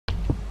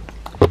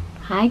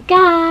Hi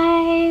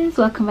guys,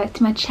 welcome back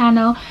to my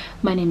channel.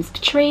 My name is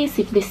Patrice.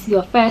 If this is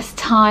your first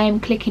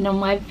time clicking on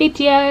my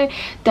video,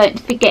 don't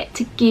forget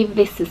to give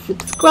this a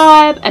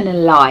subscribe and a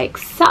like.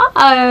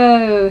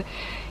 So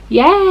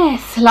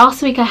yes,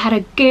 last week I had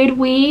a good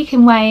week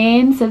in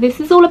weigh-in, so this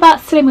is all about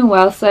Slimming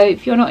Well. So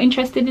if you're not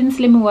interested in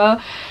Slimming Well,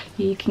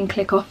 you can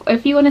click off.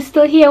 If you want to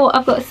still hear what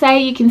I've got to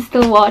say, you can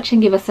still watch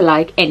and give us a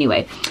like.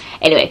 Anyway,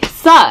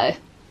 so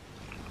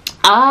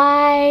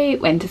I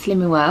went to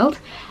Slimming World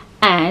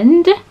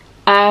and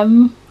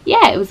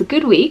yeah, it was a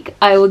good week.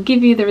 I will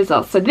give you the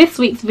results. So this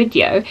week's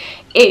video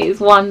is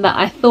one that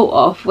I thought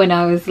of when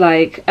I was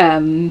like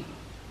in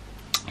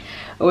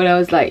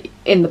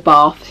the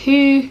bath.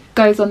 Who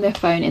goes on their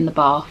phone in the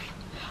bath?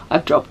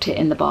 I've dropped it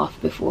in the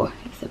bath before.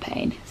 It's a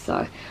pain,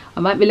 so I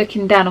might be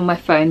looking down on my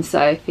phone,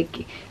 so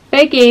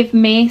forgive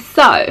me.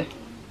 So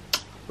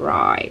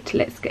right,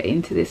 let's get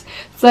into this.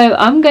 So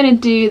I'm gonna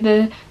do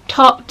the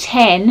top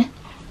 10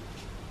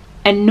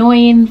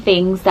 annoying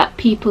things that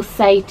people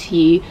say to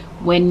you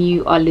when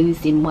you are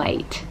losing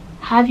weight.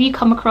 Have you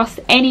come across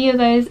any of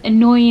those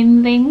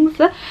annoying things?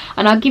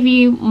 And I'll give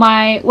you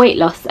my weight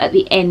loss at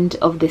the end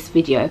of this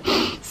video,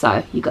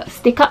 so you got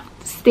to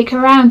stick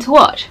around to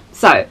watch.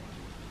 So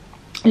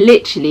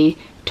literally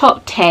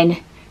top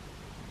 10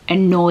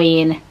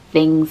 annoying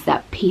things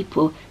that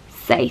people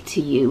say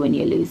to you when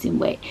you're losing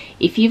weight.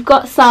 If you've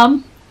got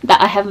some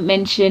that I haven't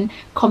mentioned,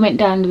 comment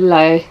down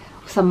below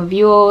some of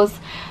yours,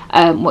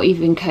 what you've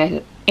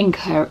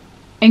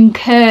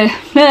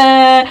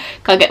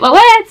can't get my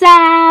words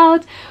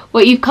out,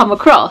 what you've come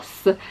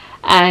across,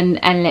 and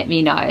let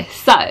me know.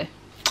 So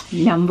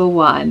number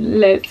one,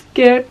 let's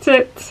get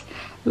it.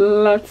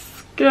 I'm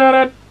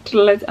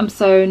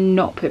so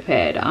not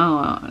prepared,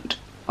 aren't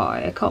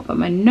I? I can't find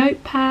my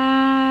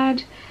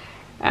notepad.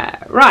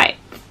 Right,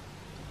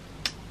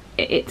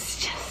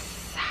 it's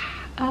just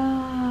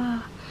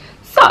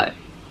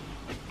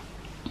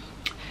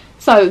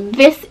so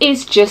this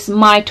is just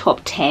my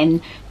top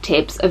 10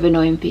 tips of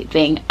annoying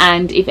thing,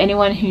 and if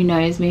anyone who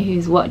knows me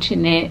who's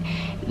watching it,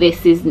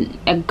 this isn't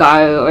a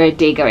go or a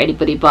dig or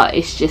anybody, but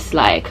it's just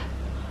like,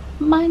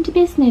 mind your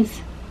business,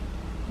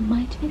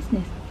 mind your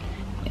business.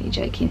 Are you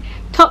joking?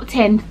 Top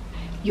 10,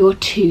 you're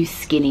too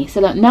skinny.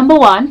 So look, number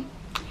one,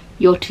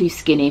 you're too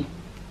skinny.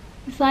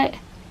 It's like,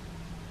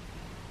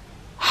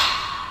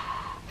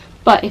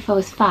 but if I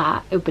was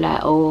fat, it would be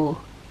like, oh,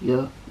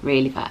 you're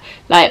really fat.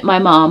 Like my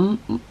mum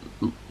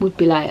would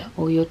be like,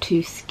 oh, you're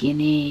too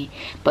skinny.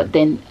 But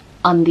then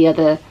on the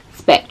other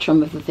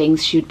spectrum of the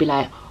things, she would be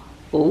like,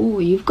 oh,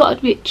 you've got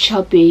a bit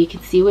chubby, you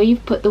can see where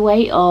you've put the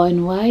weight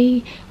on,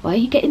 why are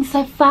you getting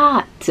so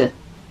fat?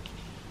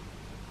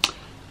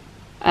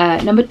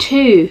 Number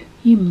two,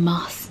 you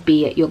must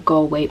be at your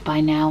goal weight by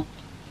now.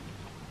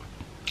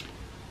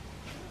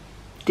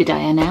 Did I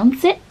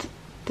announce it?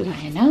 Did I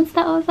announce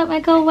that I was at my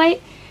goal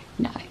weight?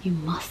 No, you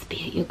must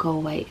be at your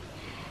goal weight.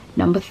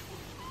 Number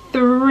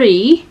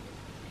three,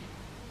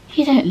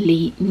 you don't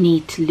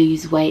need to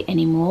lose weight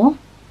anymore.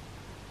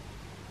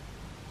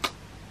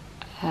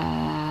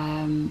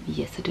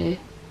 Yes I do,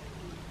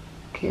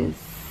 because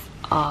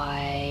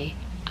I'm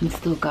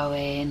still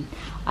going.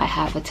 I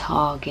have a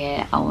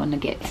target. I want to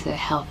get to a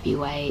healthy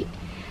weight,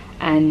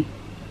 and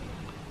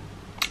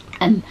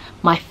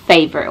my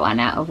favourite one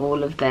out of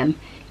all of them,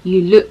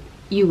 you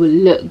will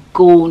look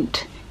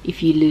gaunt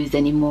if you lose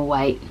any more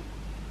weight.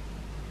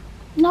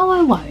 No,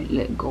 I won't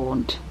look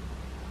gaunt,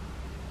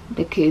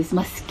 because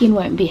my skin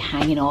won't be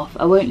hanging off.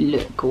 I won't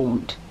look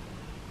gaunt.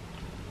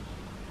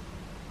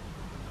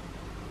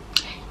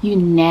 You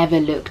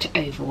never looked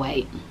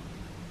overweight.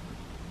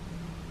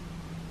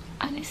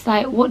 And it's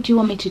like, what do you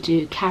want me to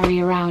do? Carry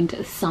around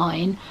a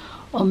sign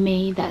on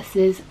me that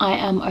says I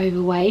am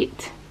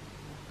overweight?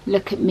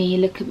 Look at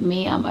me,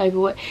 I'm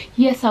overweight.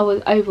 Yes, I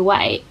was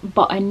overweight,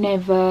 but I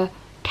never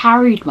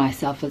carried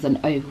myself as an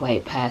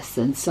overweight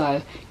person,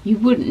 so you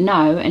wouldn't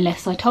know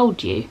unless I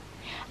told you.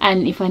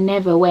 And if I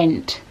never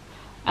went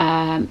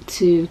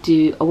to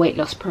do a weight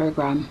loss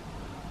program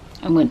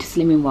and went to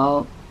Slimming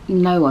Well,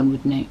 no one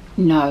would know.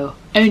 No,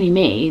 only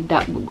me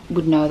that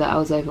would know that I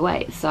was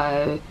overweight,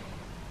 so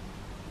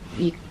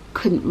you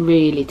couldn't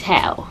really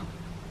tell.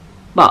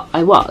 But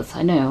I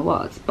know I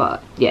was,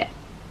 but yeah.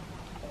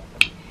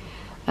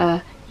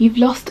 You've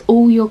lost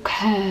all your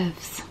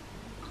curves.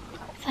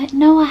 It's like,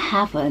 no, I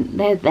haven't.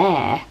 They're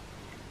there,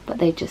 but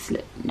they just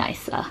look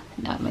nicer.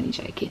 No, I'm only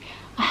joking.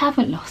 I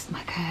haven't lost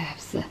my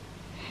curves.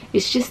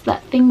 It's just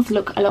that things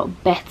look a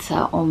lot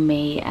better on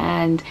me,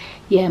 and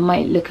yeah,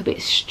 might look a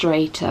bit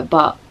straighter,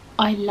 but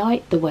I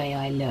like the way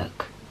I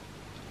look.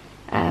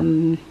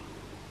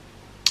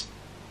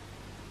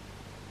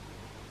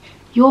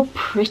 You're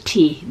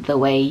pretty the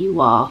way you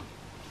are.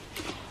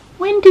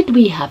 When did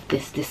we have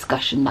this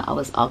discussion that I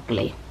was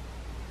ugly?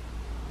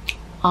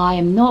 I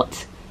am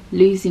not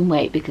losing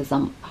weight because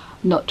I'm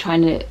not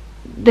trying to.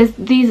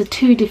 These are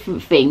two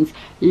different things.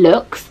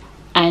 Looks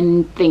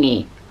and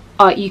thingy.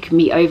 You can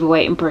be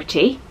overweight and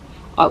pretty.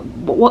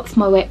 What's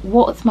my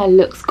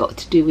looks got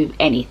to do with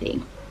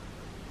anything?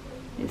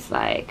 It's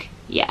like,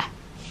 yeah.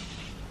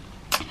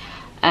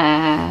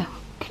 I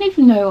don't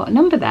even know what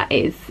number that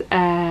is.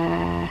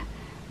 I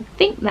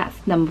think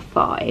that's number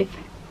 5.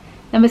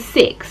 Number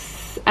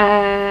 6,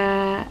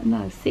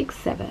 no, 6,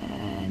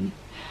 7.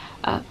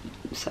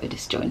 So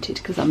disjointed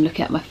because I'm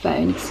looking at my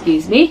phone,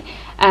 excuse me.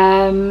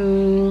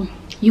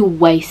 You'll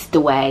waste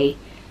away.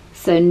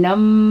 So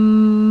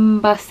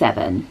number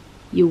 7,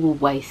 you will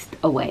waste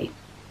away.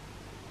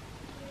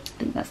 I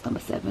think that's number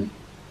 7.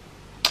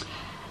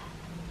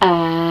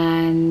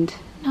 And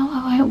no,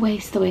 I won't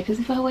waste away, because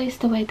if I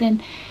waste away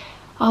then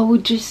I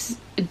would just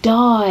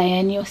die,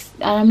 and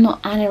I'm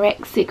not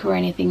anorexic or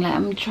anything. Like,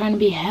 I'm trying to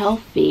be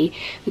healthy,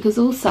 because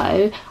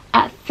also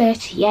at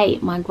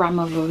 38 my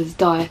grandmother was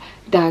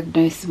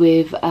diagnosed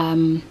with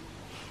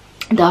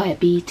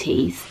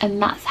diabetes, and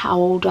that's how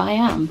old I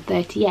am,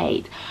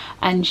 38,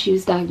 and she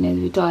was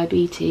diagnosed with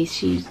diabetes.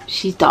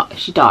 She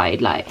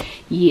died like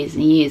years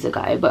and years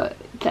ago, but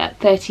at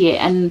 38,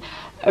 and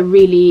a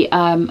really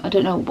I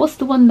don't know, what's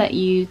the one that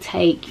you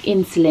take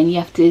insulin, you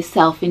have to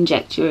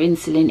self-inject your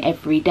insulin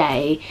every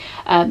day,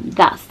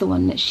 that's the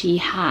one that she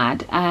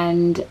had,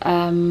 and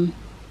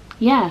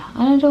yeah,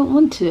 I don't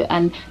want to.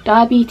 And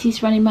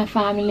diabetes running my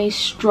family,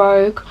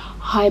 stroke,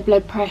 high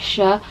blood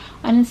pressure,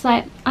 and it's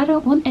like, I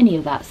don't want any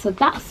of that. So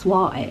that's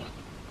why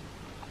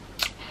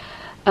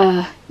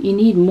you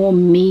need more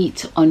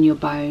meat on your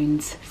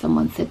bones.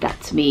 Someone said that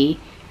to me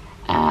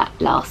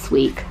last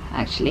week,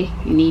 actually.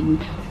 You need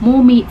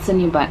more meats on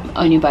your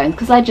bones,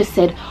 because I just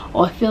said,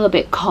 oh, I feel a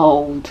bit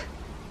cold,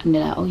 and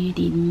they're like, oh, you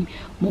need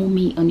more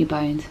meat on your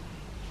bones.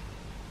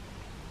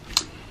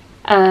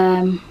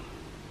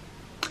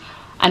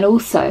 And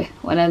also,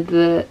 one of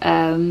the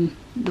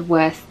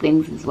worst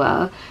things as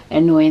well,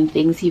 annoying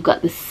things, you've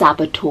got the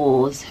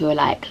saboteurs who are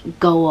like,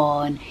 go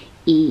on,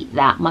 eat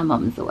that. My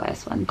mum's the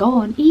worst one. Go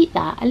on, eat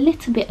that. A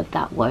little bit of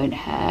that won't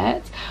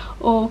hurt.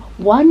 Or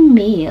one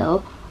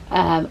meal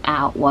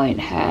out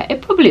won't hurt.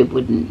 It probably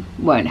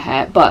won't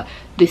hurt, but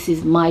this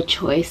is my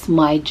choice,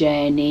 my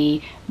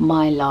journey,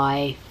 my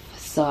life.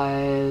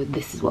 So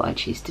this is what I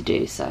choose to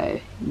do. So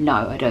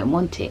no, I don't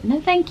want it.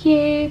 No, thank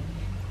you.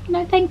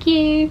 No, thank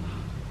you.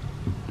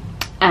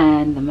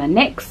 And my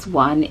next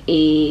one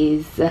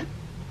is the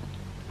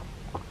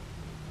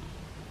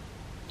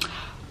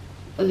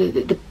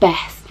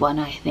best one,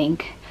 I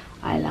think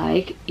I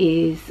like,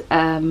 is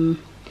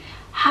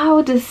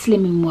how does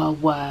Slimming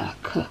World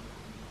work?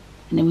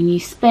 And then when you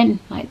spend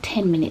like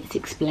 10 minutes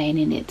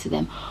explaining it to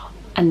them,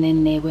 and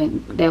then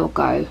they'll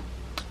go,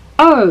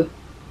 oh,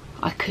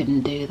 I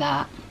couldn't do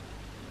that.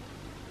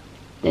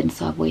 Then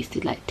so I've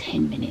wasted like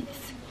 10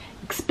 minutes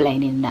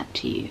explaining that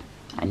to you,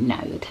 and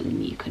now you're telling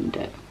me you couldn't do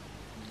it.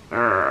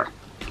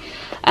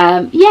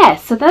 Yeah,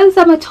 so those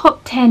are my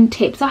top 10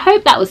 tips. I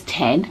hope that was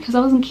 10, because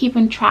I wasn't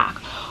keeping track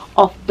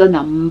of the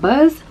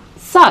numbers.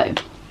 So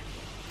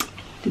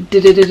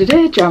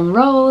drum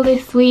roll,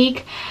 this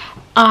week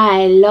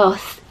I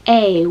lost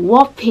a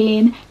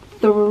whopping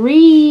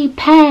 3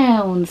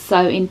 pounds.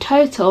 So in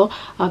total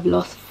I've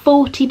lost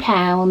 40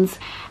 pounds,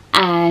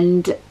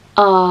 and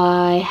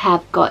I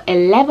have got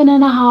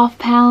 11.5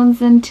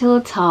 pounds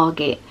until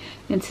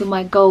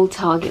my goal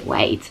target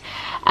weight.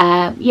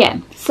 Yeah,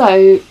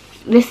 so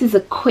this is a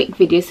quick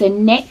video. So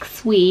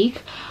next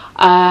week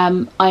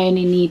I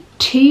only need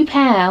 2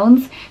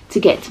 pounds to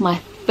get to my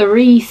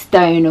 3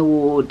 stone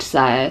award.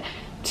 So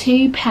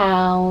 2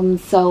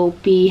 pounds, so I'll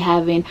be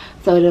having,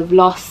 so I'd have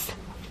lost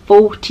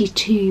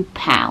 42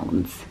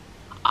 pounds.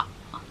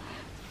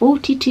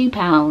 42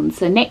 pounds.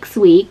 So next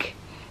week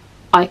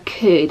I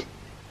could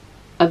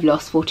have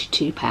lost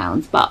 42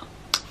 pounds, but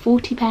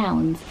 40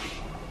 pounds,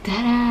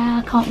 ta-da,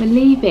 I can't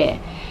believe it.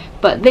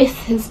 But this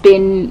has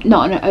been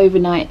not an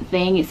overnight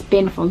thing, it's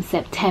been from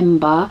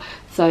September.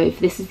 So if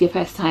this is your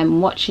first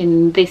time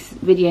watching this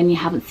video and you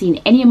haven't seen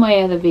any of my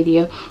other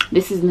video,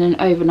 this isn't an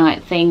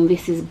overnight thing.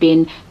 This has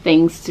been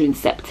things through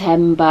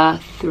September,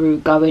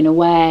 through going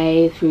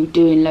away, through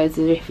doing loads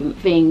of different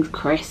things,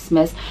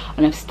 Christmas,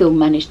 and I've still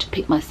managed to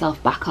pick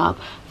myself back up.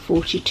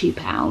 42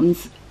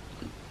 pounds,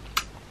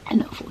 and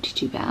not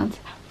 42 pounds,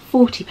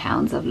 40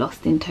 pounds I've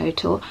lost in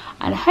total,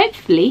 and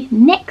hopefully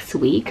next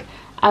week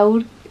I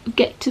will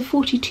get to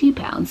 42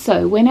 pounds.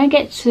 So when I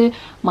get to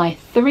my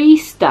 3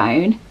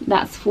 stone,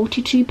 that's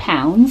 42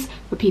 pounds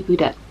for people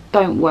that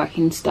don't work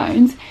in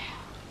stones,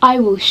 I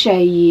will show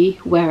you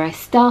where I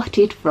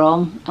started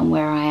from and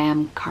where I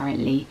am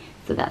currently.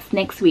 So that's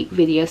next week's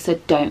video, so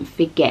don't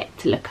forget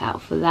to look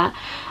out for that.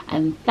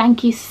 And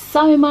thank you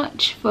so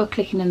much for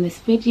clicking on this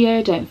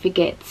video. Don't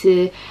forget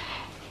to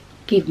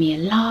give me a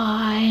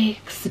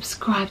like,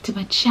 subscribe to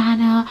my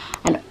channel,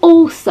 and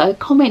also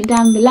comment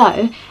down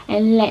below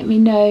and let me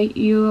know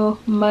your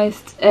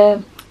most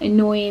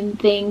annoying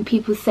thing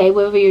people say,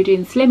 whether you're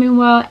doing Slimming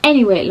World,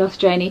 any weight loss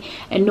journey,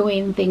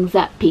 annoying things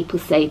that people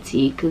say to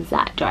you, because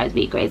that drives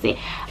me crazy.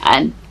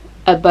 And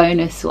a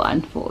bonus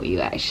one for you,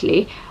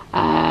 actually,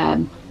 a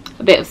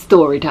bit of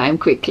story time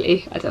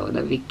quickly, I don't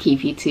want to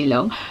keep you too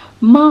long.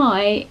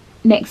 My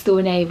next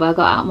door neighbour, I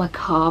got out of my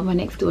car, my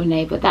next door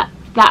neighbour,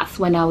 that's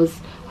when I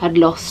had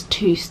lost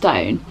 2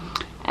 stone,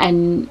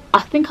 and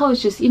I think I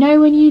was just, you know,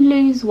 when you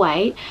lose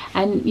weight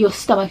and your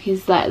stomach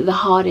is like the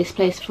hardest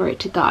place for it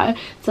to go,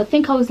 so I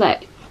think I was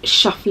like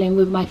shuffling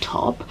with my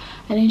top,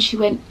 and then she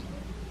went,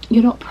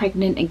 "You're not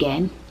pregnant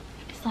again."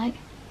 It's like,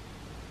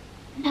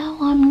 no,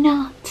 I'm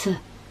not.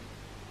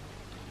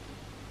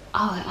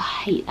 Oh,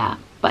 I hate that.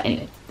 But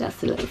anyway,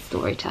 that's a little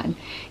story time.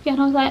 Yeah,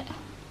 and I was like,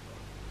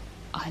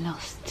 I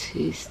lost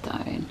 2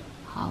 stone.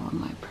 How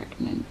am I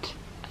pregnant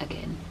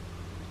again?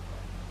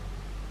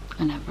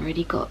 And I've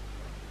already got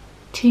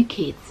 2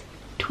 kids,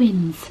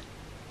 twins.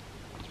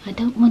 I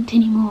don't want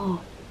any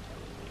more.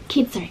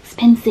 Kids are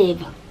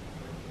expensive.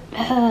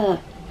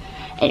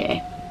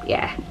 Anyway,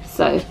 yeah,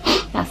 so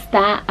that's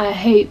that. I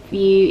hope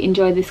you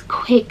enjoy this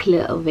quick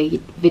little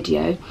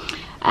video.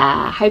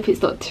 Hope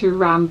it's not too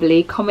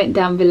rambly. Comment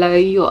down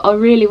below. I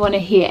really want to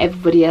hear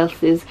everybody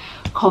else's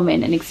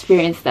comment and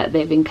experience that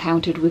they've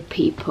encountered with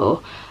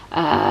people.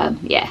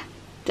 Yeah,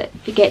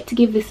 don't forget to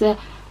give this a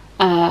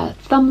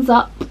thumbs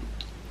up,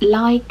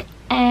 like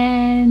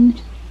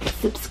and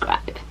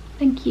subscribe.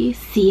 Thank you.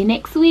 See you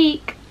next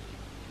week.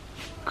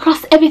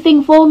 Cross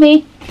everything for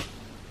me.